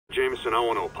Jameson, I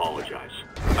want to apologize.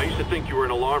 I used to think you were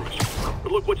an alarmist,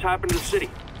 but look what's happened to the city.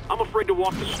 I'm afraid to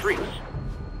walk the streets.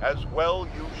 As well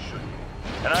you should.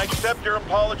 And I accept your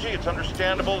apology. It's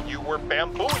understandable you were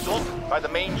bamboozled by the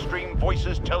mainstream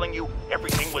voices telling you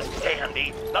everything was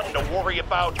dandy, nothing to worry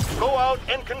about. Go out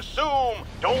and consume.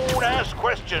 Don't ask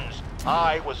questions.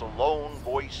 I was a lone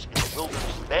voice in the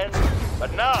wilderness then,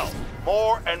 but now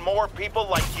more and more people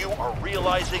like you are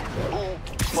realizing who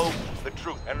spoke the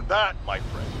truth. And that, my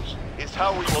friends, is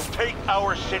how we will take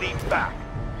our city back.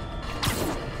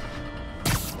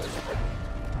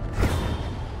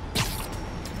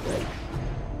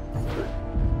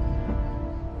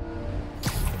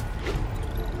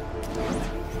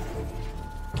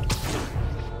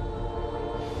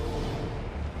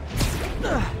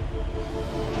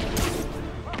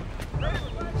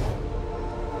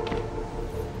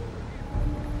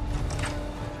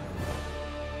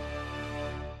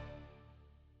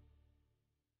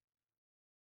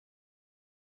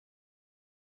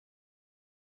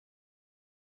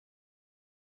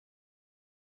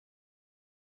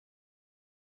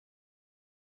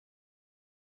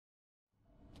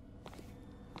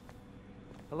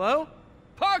 Hello?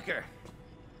 Parker!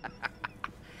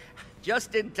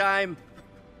 Just in time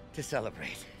to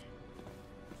celebrate.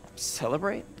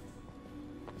 Celebrate?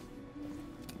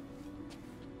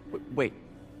 Wait.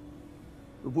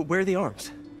 Where are the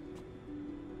arms?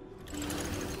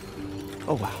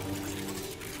 Oh, wow.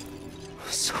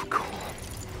 So cool.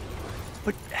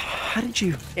 But how did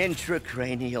you...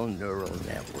 Intracranial neural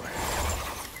network.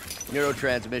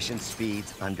 Neurotransmission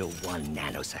speeds under 1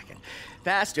 nanosecond.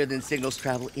 Faster than signals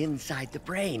travel inside the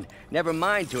brain. Never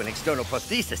mind to an external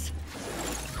prosthesis.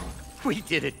 We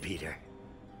did it, Peter.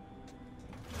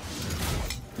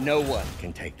 No one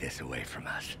can take this away from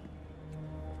us.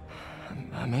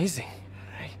 Amazing.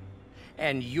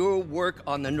 And your work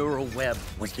on the neural web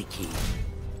was the key.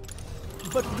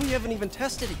 But we haven't even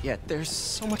tested it yet. There's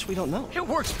so much we don't know. It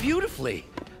works beautifully.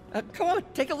 Come on,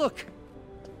 take a look.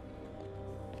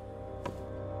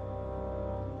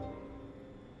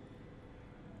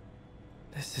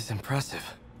 This is impressive.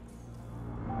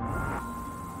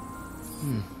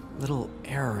 Little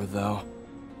error, though.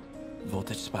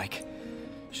 Voltage spike.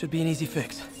 Should be an easy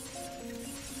fix.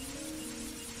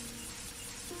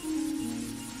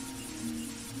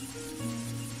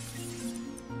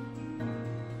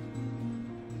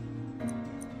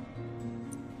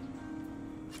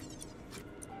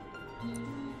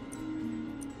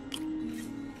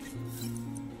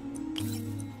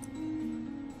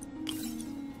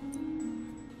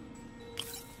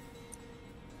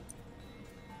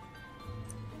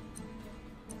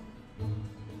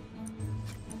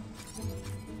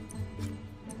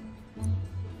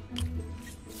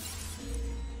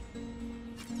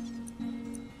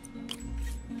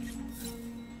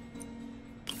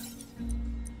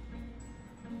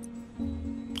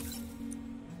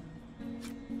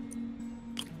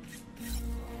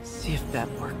 See if that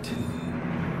worked.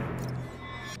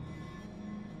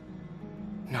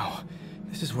 No,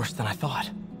 this is worse than I thought.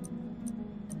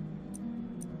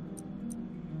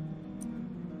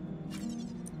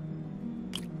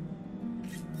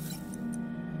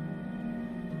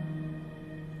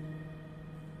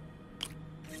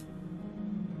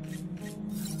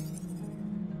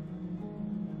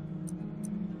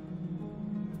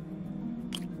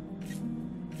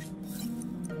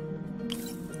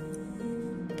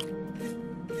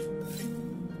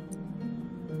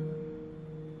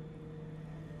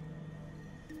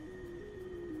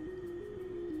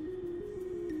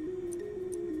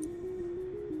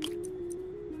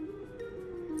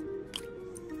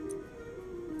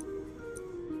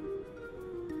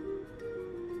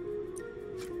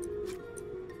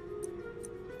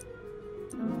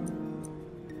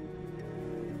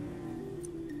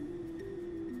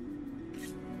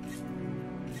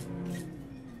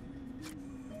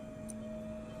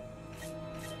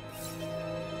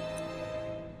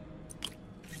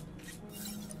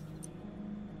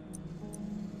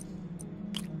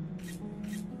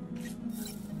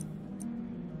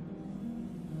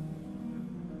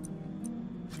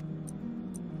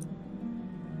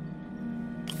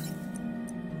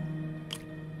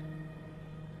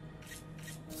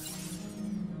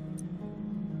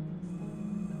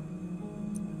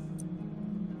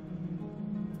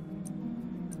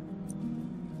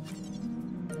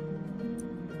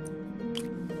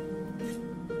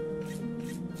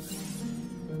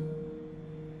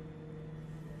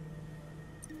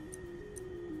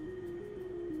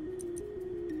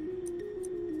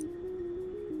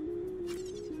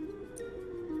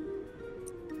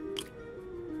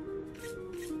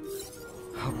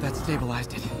 Hope that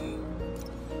stabilized it.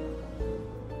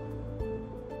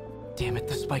 Damn it,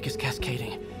 the spike is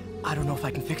cascading. I don't know if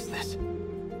I can fix this.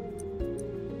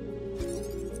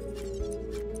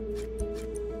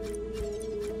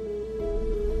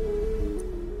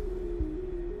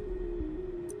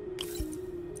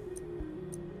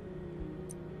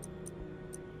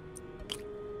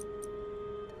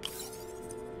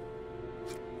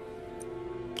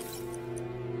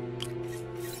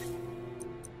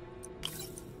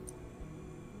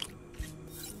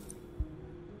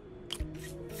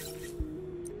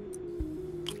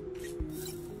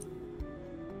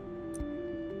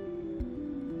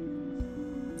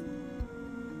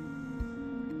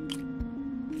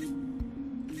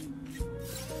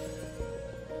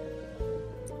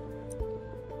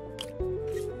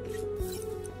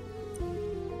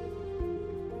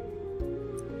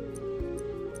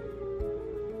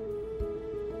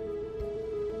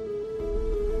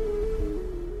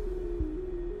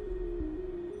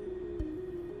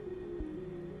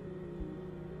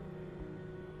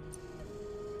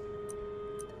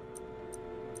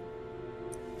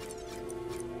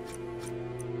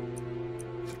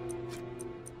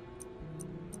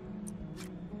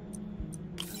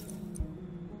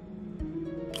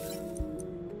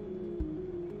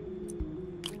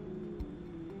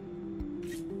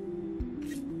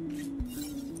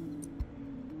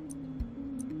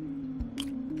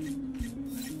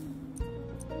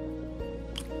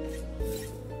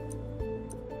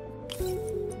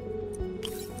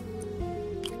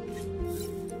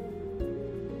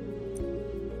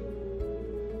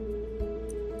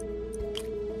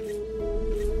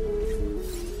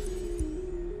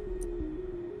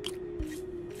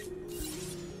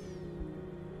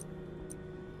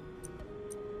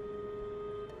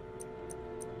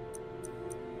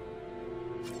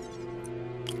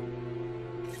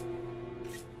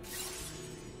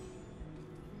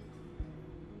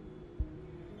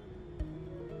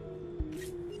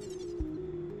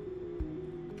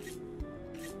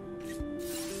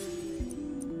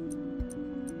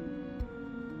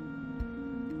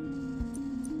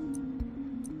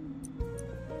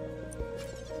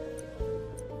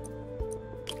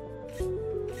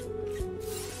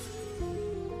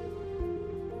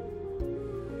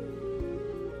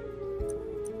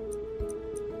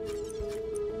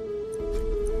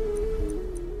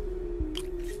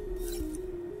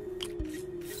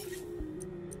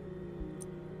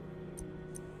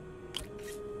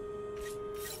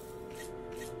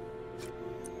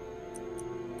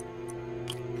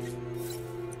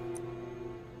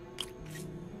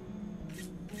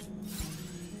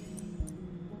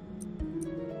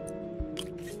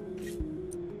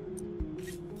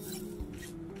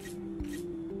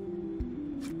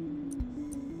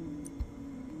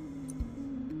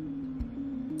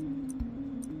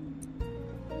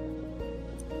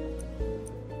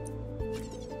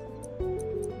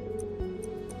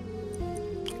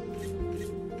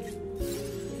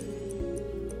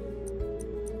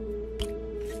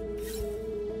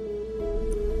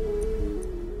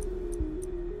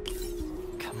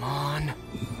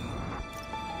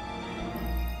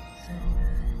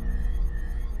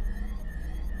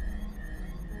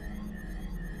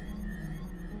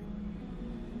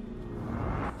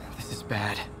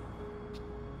 Bad.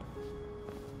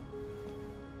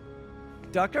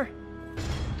 Doctor?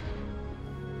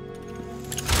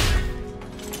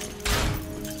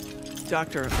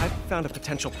 Doctor, I've found a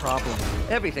potential problem.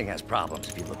 Everything has problems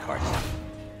if you look hard enough.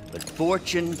 But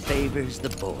fortune favors the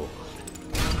bold.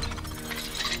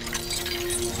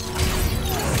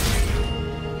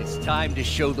 It's time to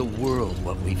show the world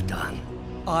what we've done.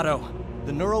 Otto,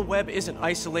 the neural web isn't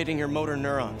isolating your motor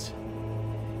neurons.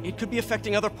 It could be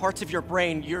affecting other parts of your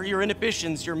brain, your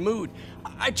inhibitions, your mood.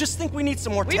 I just think we need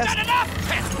some more tests. We've done enough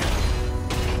tests!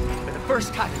 For the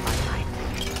first time in my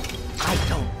life, I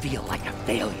don't feel like a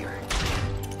failure.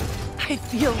 I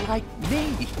feel like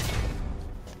me.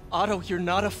 Otto, you're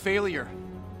not a failure.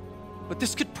 But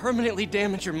this could permanently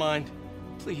damage your mind.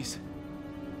 Please.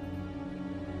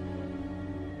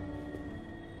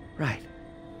 Right.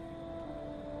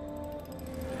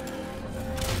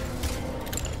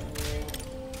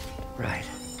 Right.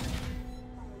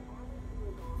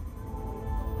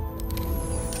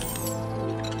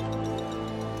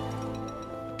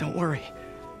 Don't worry.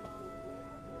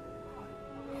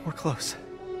 We're close.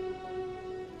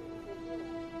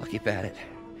 I'll keep at it.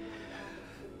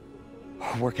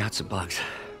 Work out some bugs.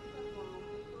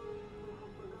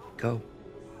 Go.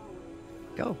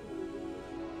 Go.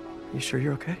 You sure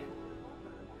you're okay?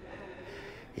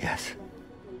 Yes.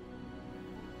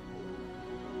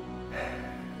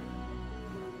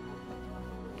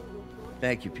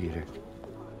 Thank you, Peter,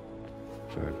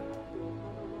 for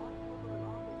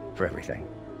for everything.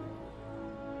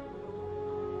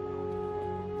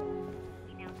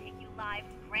 We now take you live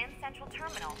to Grand Central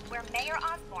Terminal, where Mayor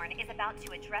Osborn is about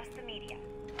to address the media.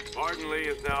 Martin Lee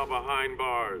is now behind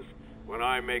bars. When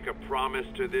I make a promise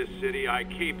to this city, I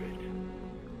keep it.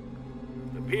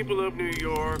 The people of New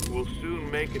York will soon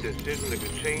make a decision that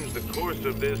could change the course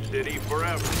of this city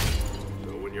forever.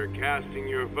 So when you're casting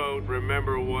your vote,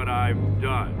 remember what I've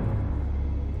done.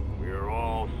 We are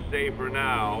all safer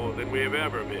now than we have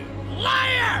ever been.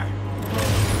 Liar!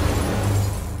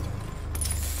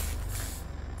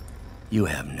 You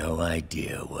have no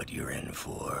idea what you're in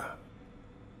for.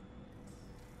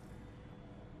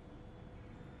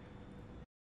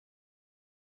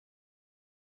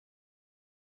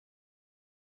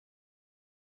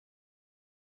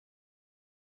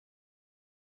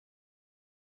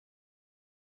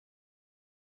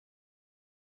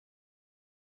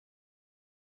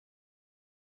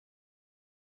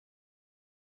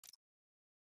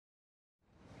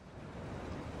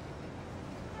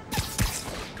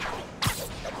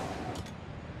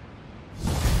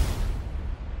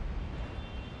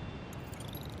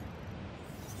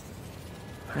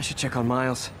 I should check on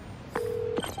Miles.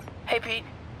 Hey, Pete.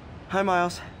 Hi,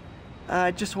 Miles.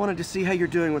 I just wanted to see how you're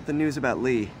doing with the news about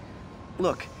Lee.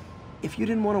 Look, if you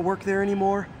didn't want to work there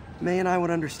anymore, May and I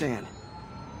would understand.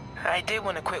 I did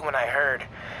want to quit when I heard.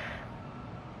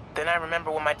 Then I remember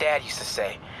what my dad used to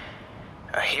say.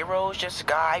 A hero is just a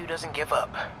guy who doesn't give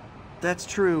up. That's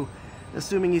true,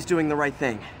 assuming he's doing the right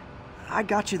thing. I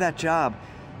got you that job.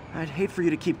 I'd hate for you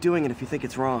to keep doing it if you think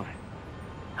it's wrong.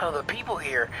 Oh, the people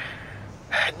here...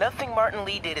 Nothing Martin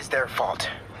Lee did is their fault.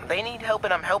 They need help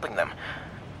and I'm helping them.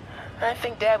 I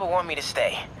think Dad would want me to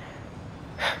stay.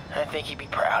 I think he'd be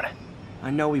proud. I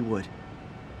know he would.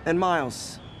 And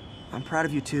Miles, I'm proud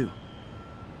of you too.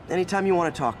 Anytime you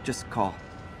want to talk, just call.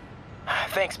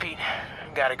 Thanks, Pete.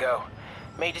 Gotta go.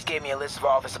 May just gave me a list of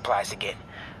all the supplies to get.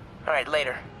 All right,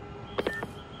 later.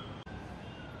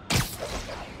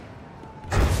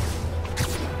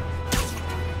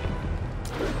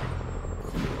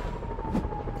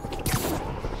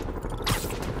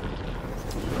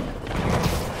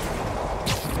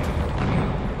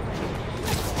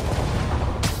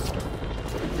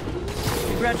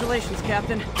 Congratulations,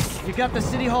 Captain. You got the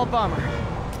City Hall bomber.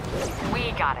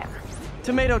 We got him.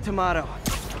 Tomato, tomato.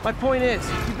 My point is,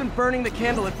 you've been burning the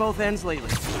candle at both ends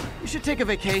lately. You should take a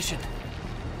vacation.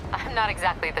 I'm not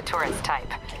exactly the tourist type,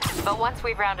 but once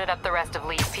we've rounded up the rest of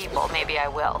Lee's people, maybe I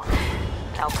will.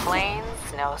 No planes,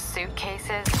 no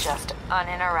suitcases, just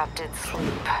uninterrupted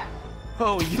sleep.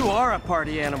 Oh, you are a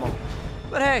party animal.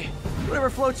 But hey, whatever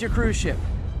floats your cruise ship.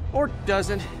 Or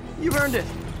doesn't. You've earned it.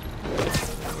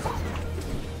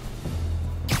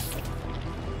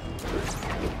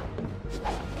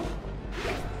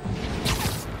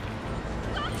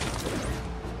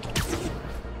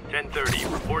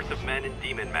 Reports of men in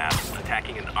demon masks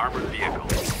attacking an armored vehicle.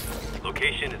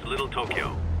 Location is Little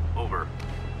Tokyo. Over.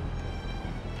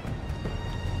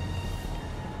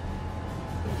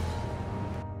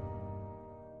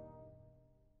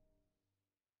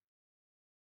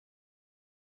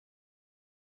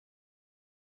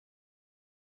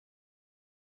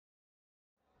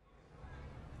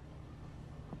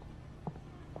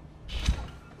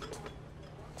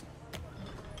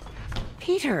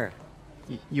 Peter!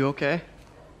 You okay?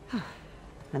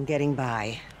 I'm getting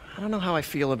by. I don't know how I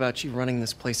feel about you running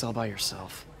this place all by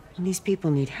yourself. And these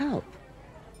people need help.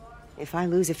 If I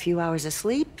lose a few hours of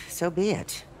sleep, so be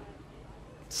it.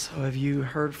 So have you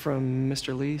heard from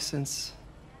Mr. Lee since...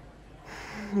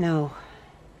 No.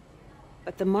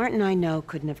 But the Martin I know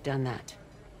couldn't have done that.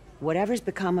 Whatever's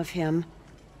become of him,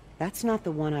 that's not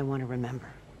the one I want to remember.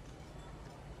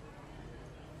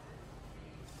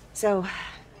 So,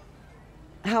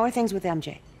 how are things with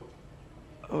MJ?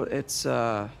 Oh, it's,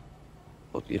 well,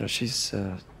 you know, she's,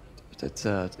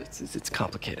 it's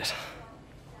complicated.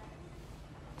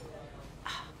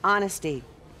 Honesty.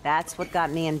 That's what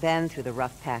got me and Ben through the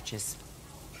rough patches.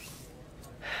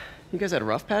 You guys had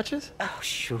rough patches? Oh,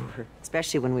 sure.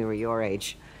 Especially when we were your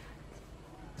age.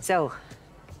 So,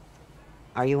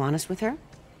 are you honest with her?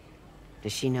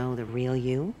 Does she know the real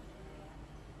you?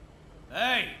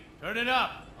 Hey, turn it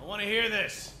up. I want to hear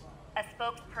this. A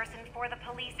spokesperson for the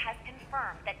police has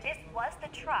confirmed that this was the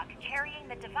truck carrying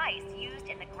the device used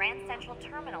in the Grand Central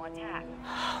Terminal attack.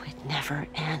 Oh, it never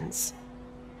ends.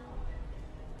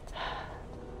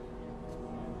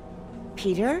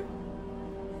 Peter?